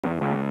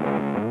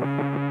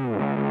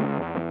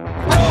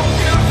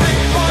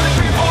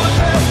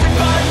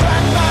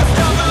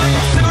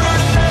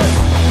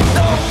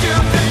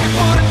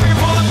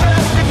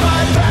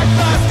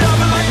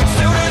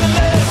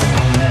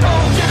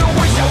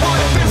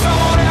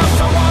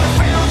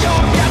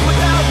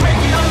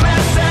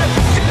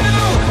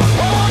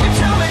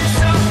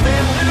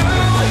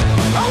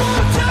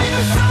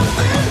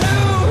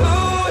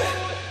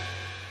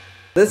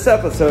This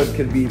episode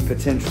could be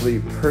potentially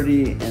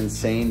pretty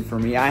insane for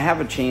me. I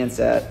have a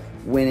chance at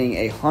winning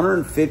a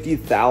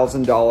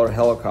 $150,000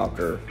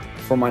 helicopter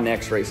for my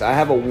next race. I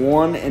have a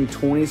 1 in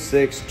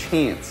 26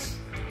 chance,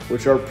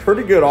 which are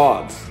pretty good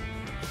odds,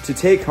 to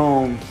take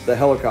home the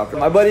helicopter.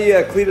 My buddy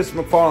Cleetus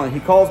McFarland, he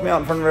calls me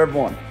out in front of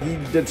everyone. He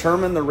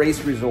determined the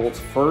race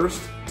results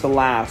first to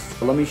last.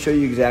 Let me show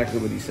you exactly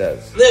what he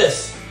says.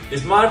 This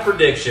is my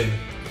prediction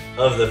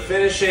of the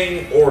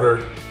finishing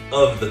order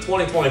of the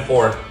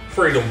 2024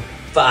 Freedom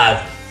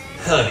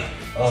 500.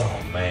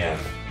 Oh man.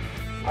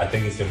 I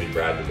think it's going to be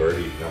Brad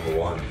DeBerti,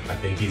 #1. I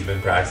think he's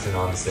been practicing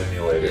on the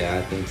simulator. Yeah,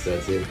 I think so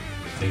too.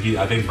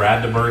 I think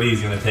Brad DeBerti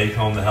is going to take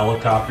home the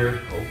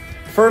helicopter. Oh.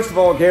 First of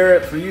all,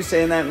 Garrett, for you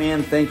saying that,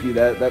 man, thank you.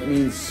 That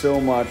means so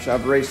much.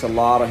 I've raced a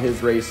lot of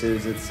his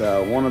races. It's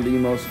one of the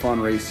most fun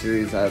race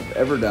series I've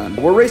ever done.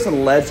 We're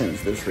racing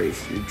legends this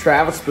race.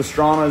 Travis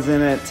Pastrana's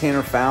in it,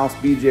 Tanner Faust,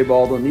 BJ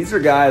Baldwin. These are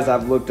guys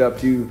I've looked up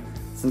to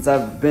since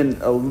I've been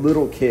a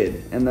little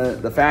kid, and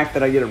the fact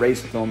that I get to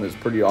race with them is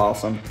pretty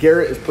awesome.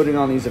 Garrett is putting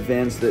on these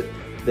events that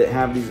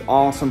have these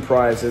awesome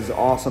prizes,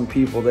 awesome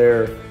people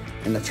there,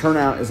 and the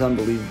turnout is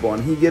unbelievable.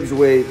 And he gives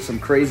away some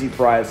crazy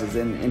prizes,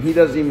 and he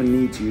doesn't even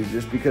need to,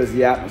 just because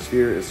the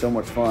atmosphere is so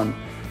much fun.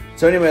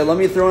 So anyway, let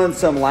me throw in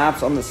some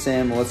laps on the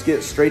sim. Let's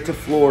get straight to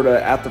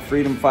Florida at the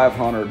Freedom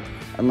 500.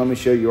 And let me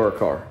show you our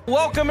car.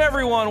 Welcome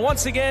everyone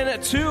once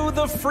again to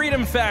the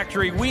Freedom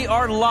Factory. We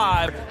are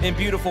live in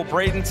beautiful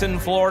Bradenton,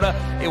 Florida,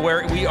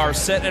 where we are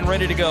set and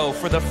ready to go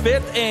for the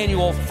 5th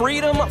annual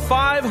Freedom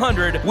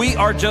 500. We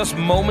are just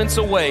moments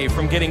away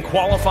from getting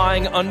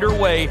qualifying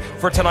underway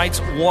for tonight's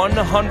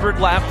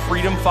 100-lap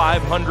Freedom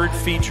 500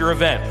 feature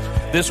event.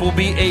 This will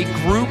be a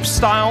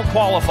group-style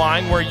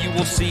qualifying where you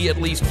will see at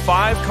least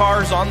 5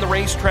 cars on the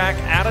racetrack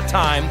at a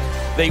time.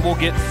 They will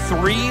get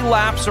 3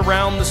 laps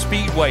around the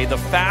speedway. The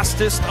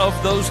fastest of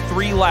those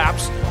 3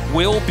 laps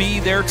will be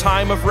their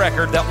time of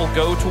record that will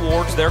go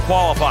towards their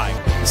qualifying.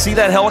 You see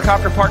that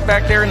helicopter parked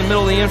back there in the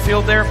middle of the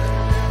infield there?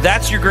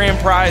 That's your grand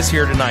prize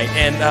here tonight.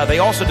 And they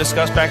also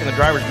discussed back in the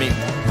driver's meeting,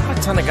 not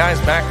a ton of guys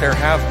back there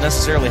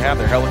necessarily have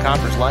their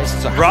helicopter's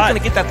license. So how are you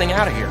going to get that thing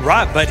out of here?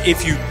 Right, but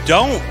if you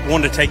don't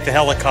want to take the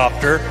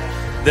helicopter,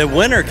 the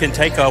winner can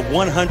take a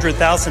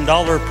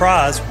 $100,000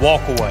 prize,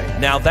 walk away.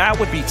 Now that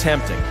would be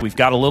tempting. We've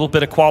got a little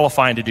bit of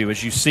qualifying to do,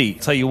 as you see.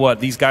 Tell you what,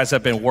 these guys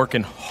have been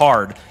working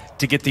hard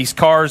to get these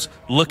cars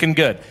looking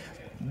good.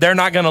 They're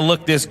not going to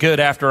look this good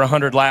after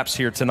 100 laps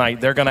here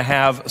tonight. They're going to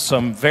have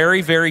some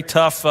very, very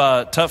tough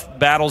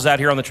battles out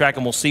here on the track,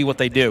 and we'll see what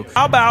they do.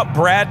 How about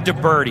Brad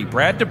DeBerti?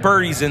 Brad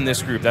DeBerti's in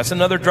this group. That's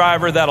another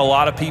driver that a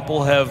lot of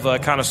people have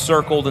kind of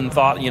circled and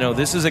thought, you know,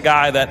 this is a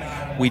guy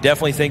that we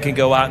definitely think can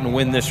go out and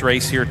win this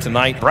race here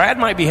tonight. Brad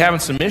might be having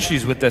some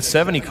issues with that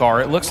 70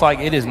 car. It looks like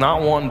it is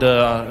not wanting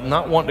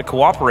to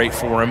cooperate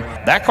for him.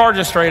 That car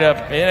just straight up,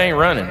 it ain't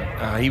running.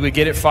 He would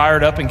get it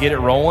fired up and get it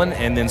rolling,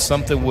 and then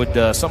something would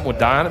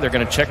die on it. They're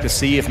going to check to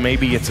see if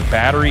maybe it's a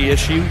battery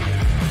issue.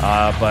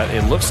 But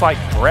it looks like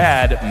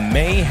Brad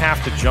may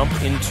have to jump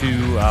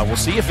into, we'll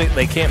see if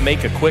they can't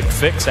make a quick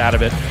fix out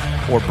of it,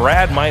 or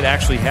Brad might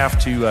actually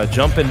have to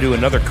jump into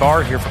another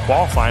car here for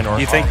qualifying. Or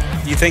you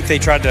think they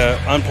tried to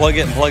unplug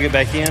it and plug it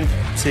back in?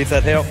 See if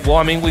that helped? Well,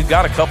 I mean, we've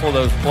got a couple of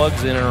those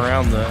plugs in and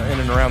around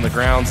the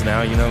grounds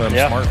now. You know, them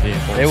smart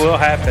vehicles. It will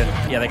happen.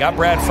 Yeah, they got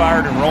Brad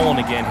fired and rolling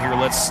again here.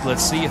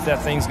 Let's see if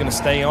that thing's going to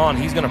stay on.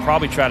 He's going to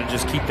probably try to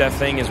just keep that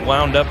thing as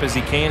wound up as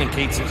he can in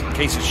case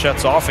it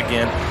shuts off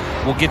again.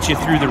 We'll get you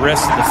through the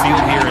rest of the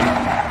field here.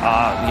 And,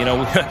 you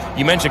know,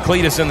 you mentioned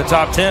Cleetus in the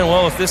top 10.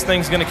 Well, if this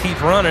thing's going to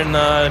keep running,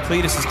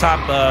 Cleetus' top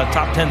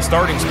 10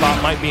 starting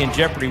spot might be in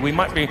jeopardy. We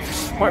might be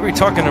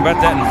talking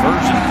about that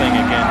inversion thing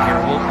again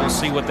here. We'll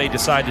see what they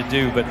decide to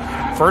do. But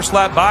first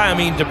lap by, I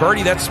mean,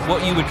 DeBerti, that's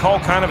what you would call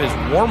kind of his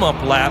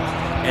warm-up lap.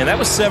 And that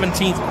was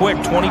 17th quick,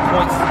 20.392.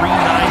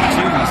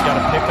 He's got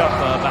to pick up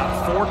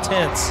about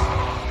 4/10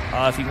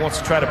 if he wants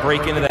to try to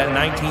break into that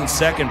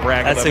 19-second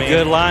bracket. That's a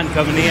good line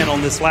coming in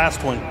on this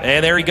last one.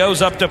 And there he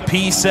goes up to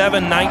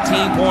P7,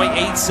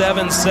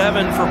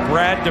 19.877 for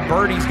Brad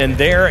DeBerti. And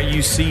there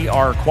you see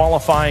our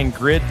qualifying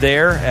grid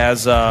there,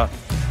 as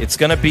it's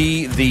going to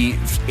be the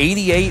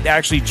 88,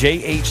 actually,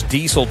 JH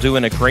Diesel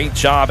doing a great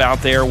job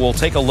out there. We'll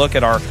take a look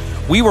at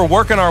we were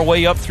working our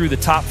way up through the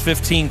top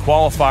 15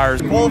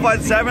 qualifiers. Qualified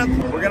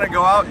 7th. We're going to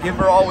go out, give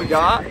her all we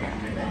got,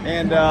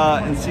 and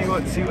see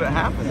what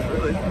happens,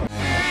 really.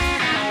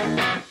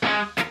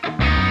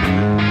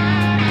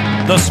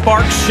 The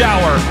spark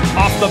shower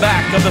off the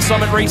back of the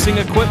Summit Racing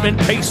Equipment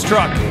pace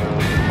truck.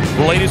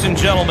 Ladies and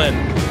gentlemen,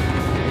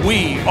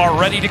 we are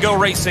ready to go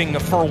racing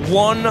for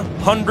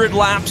 100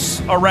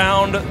 laps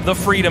around the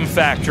Freedom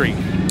Factory.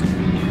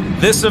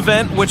 This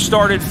event, which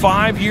started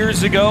 5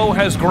 years ago,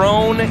 has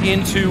grown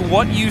into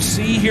what you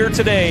see here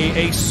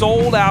today, a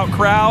sold-out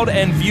crowd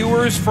and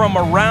viewers from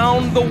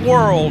around the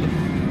world.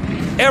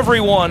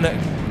 Everyone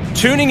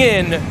tuning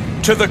in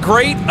to the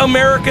great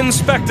American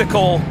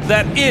spectacle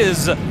that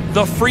is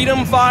the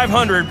Freedom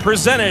 500,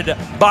 presented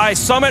by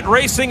Summit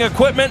Racing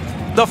Equipment.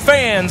 The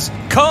fans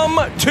come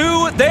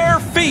to their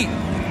feet.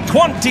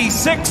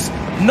 26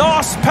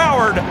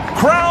 NOS-powered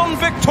Crown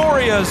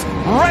Victorias,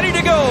 ready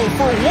to go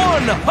for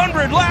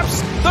 100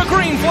 laps. The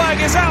green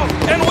flag is out,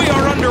 and we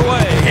are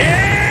underway.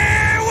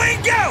 Here we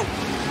go!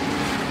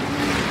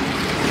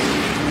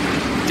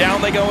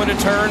 Down they go into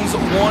turns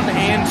 1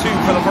 and 2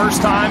 for the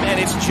first time, and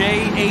it's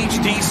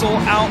J.H. Diesel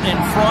out in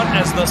front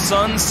as the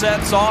sun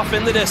sets off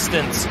in the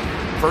distance.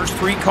 First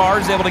 3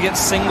 cars able to get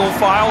single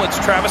file. It's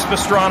Travis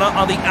Pastrana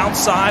on the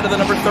outside of the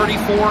number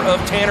 34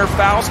 of Tanner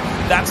Faust.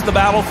 That's the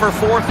battle for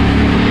 4th.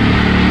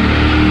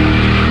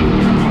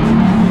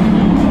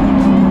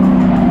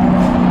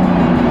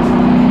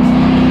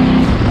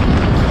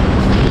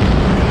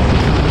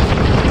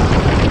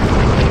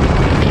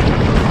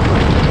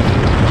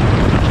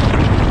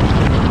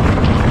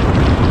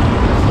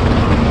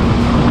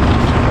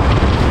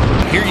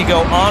 Here you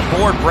go on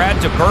board Brad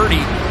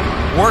DeBerti,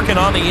 working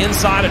on the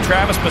inside of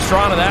Travis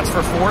Pastrana. That's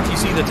for 4th. You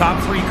see the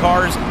top 3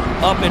 cars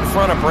up in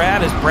front of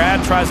Brad as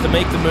Brad tries to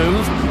make the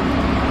move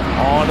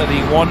onto the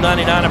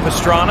 199 of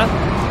Pastrana.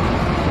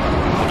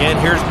 Again,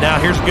 here's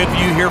a good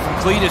view here from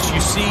Cleetus.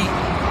 You see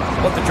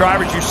what the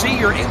drivers,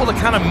 you're able to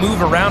kind of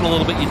move around a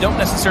little bit. You don't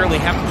necessarily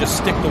have to just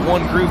stick to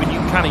one groove, and you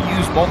can kind of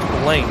use multiple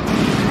lanes.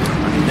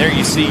 There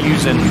you see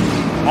using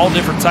all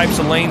different types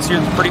of lanes here.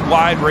 It's a pretty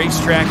wide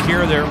racetrack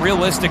here. They're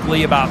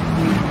realistically about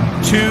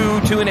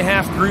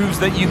 2.5 grooves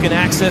that you can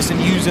access and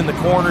use in the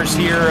corners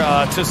here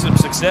to some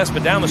success.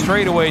 But down the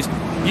straightaways,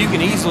 you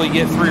can easily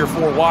get 3 or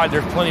 4 wide.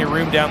 There's plenty of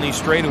room down these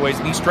straightaways.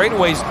 And these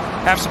straightaways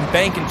have some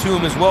banking to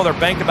them as well. They're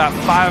banked about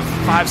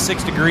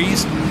 5-6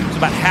 degrees. It's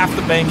about half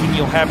the banking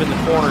you'll have in the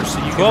corners. So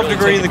you can 12 really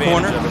degree take in the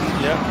corner.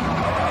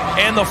 Yeah.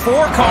 And the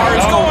 4 car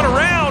is going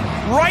around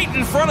right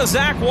in front of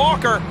Zach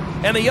Walker.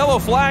 And the yellow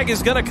flag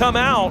is going to come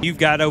out. You've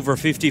got over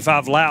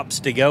 55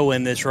 laps to go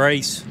in this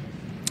race.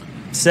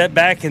 Set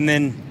back and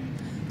then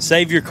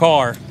save your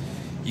car.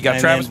 You got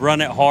and Travis then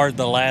run it hard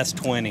the last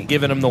 20.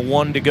 giving him the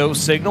 1 to go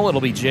signal. It'll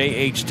be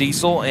J.H.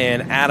 Diesel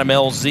and Adam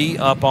LZ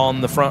up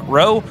on the front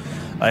row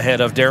ahead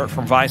of Garrett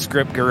from Vice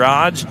Grip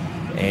Garage.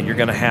 And you're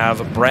going to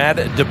have Brad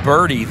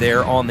DeBerti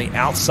there on the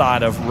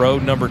outside of row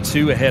number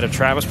 2 ahead of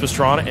Travis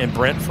Pastrana and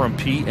Brent from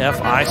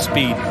PFI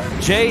Speed.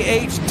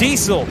 J.H.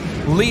 Diesel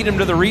lead him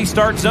to the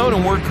restart zone,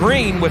 and we're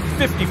green with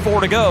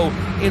 54 to go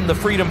in the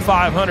Freedom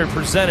 500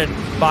 presented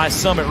by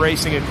Summit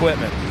Racing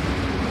Equipment.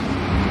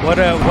 What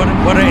an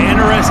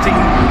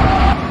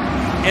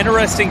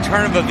interesting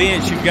turn of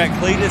events. You've got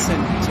Cleetus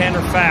and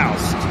Tanner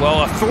Faust.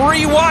 Well, a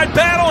 3-wide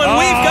battle, and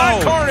we've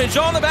got carnage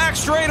on the back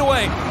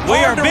straightaway. We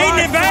are beating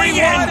and banging,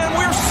 and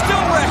we're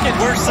still wrecking.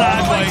 We're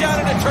sideways. All the way down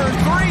into turn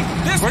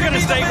 3. This We're could going to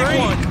be stay the big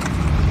green. one.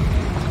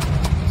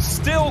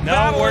 Still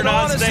battling we're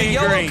not on as the staying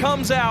yellow green.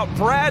 comes out.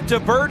 Brad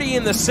DeBerti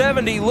in the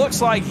 70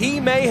 looks like he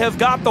may have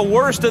got the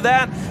worst of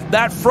that.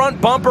 That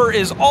front bumper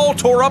is all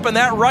tore up, and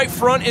that right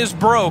front is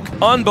broke.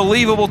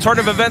 Unbelievable turn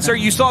of events there.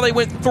 You saw they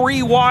went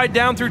 3 wide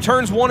down through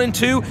turns 1 and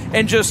 2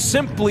 and just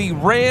simply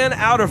ran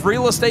out of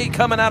real estate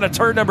coming out of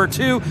turn number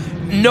 2.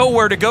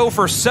 Nowhere to go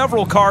for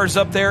several cars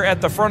up there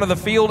at the front of the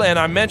field, and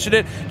I mentioned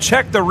it.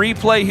 Check the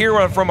replay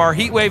here from our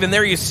heat wave, and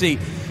there you see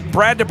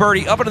Brad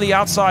DeBerti up into the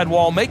outside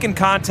wall, making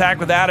contact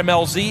with Adam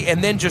LZ,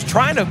 and then just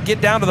trying to get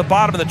down to the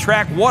bottom of the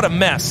track. What a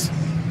mess.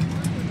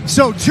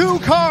 So 2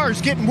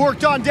 cars getting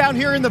worked on down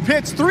here in the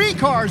pits, 3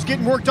 cars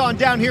getting worked on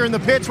down here in the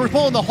pits. We're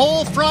pulling the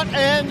whole front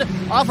end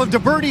off of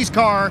DeBerti's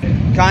car.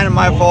 Kind of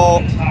my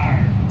fault,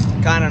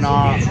 kind of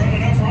not.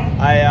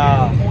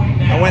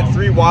 I went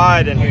 3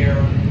 wide, and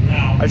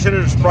I should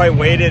have just probably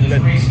waited,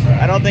 but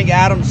I don't think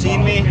Adam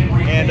seen me,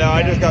 and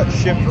I just got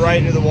shipped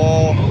right into the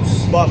wall,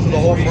 busted the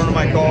whole front of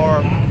my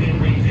car.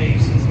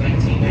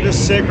 I'm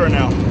just sick right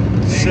now,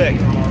 sick.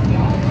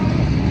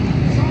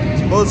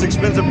 It's the most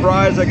expensive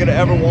prize I could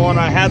have ever won.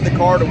 I had the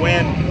car to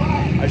win.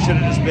 I should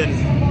have just been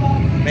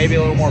maybe a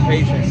little more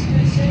patient.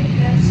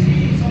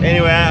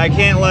 Anyway, I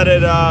can't let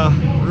it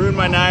ruin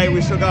my night.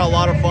 We still got a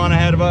lot of fun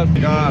ahead of us.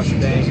 Gosh,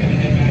 dang.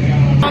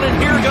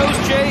 And here goes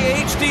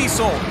J.H.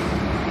 Diesel,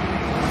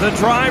 the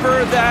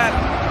driver that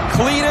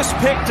Cleetus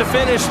picked to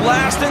finish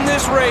last in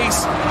this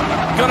race.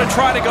 Going to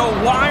try to go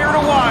wire to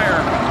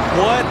wire.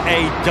 What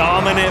a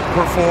dominant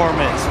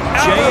performance.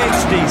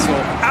 J.H. Diesel.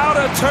 Out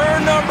of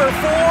turn number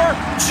 4,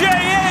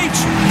 J.H.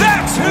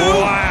 That's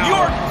who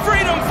your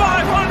Freedom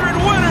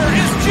 500 winner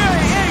is,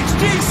 J.H.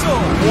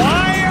 Diesel.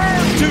 Wire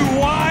to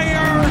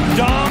wire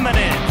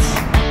dominance.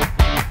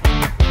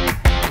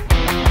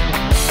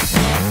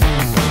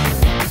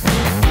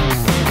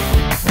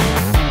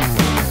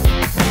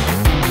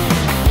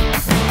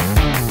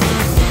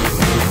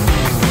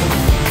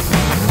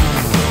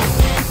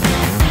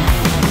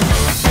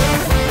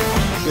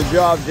 Good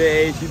job,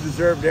 J.H. You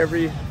deserved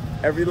every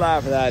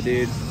lap of that,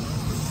 dude.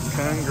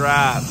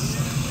 Congrats.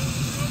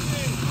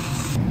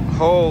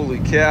 Holy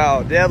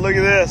cow. Dad, look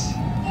at this.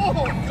 Oh,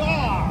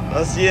 God.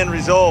 That's the end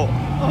result.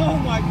 Oh,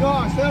 my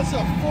gosh. That's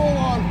a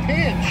full-on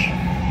pinch.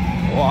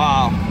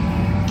 Wow.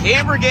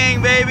 Camper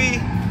gang, baby.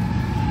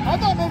 I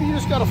thought maybe you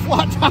just got a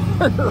flat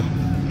tire.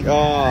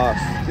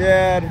 Gosh,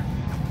 Dad.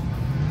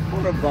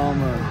 What a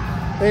bummer.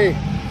 Hey,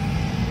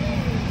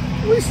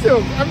 we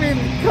still, I mean,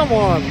 come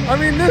on. I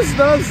mean, this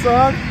does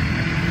suck.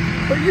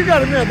 But you got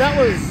to admit, that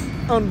was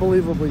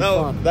unbelievably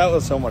fun. That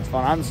was so much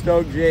fun. I'm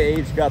stoked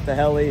JH got the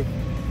heli.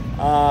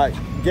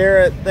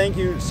 Garrett, thank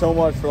you so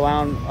much for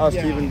allowing us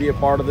to even be a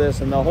part of this,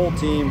 and the whole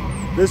team.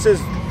 This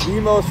is the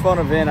most fun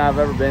event I've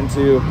ever been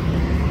to.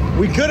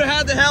 We could have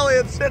had the heli.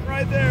 It's sitting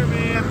right there,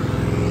 man.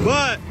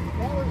 But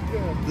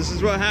this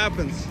is what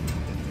happens.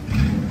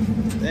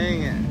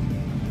 Dang it.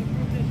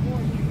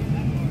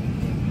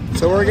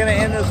 So we're going to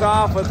end this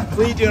off with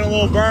Cleet doing a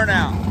little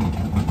burnout.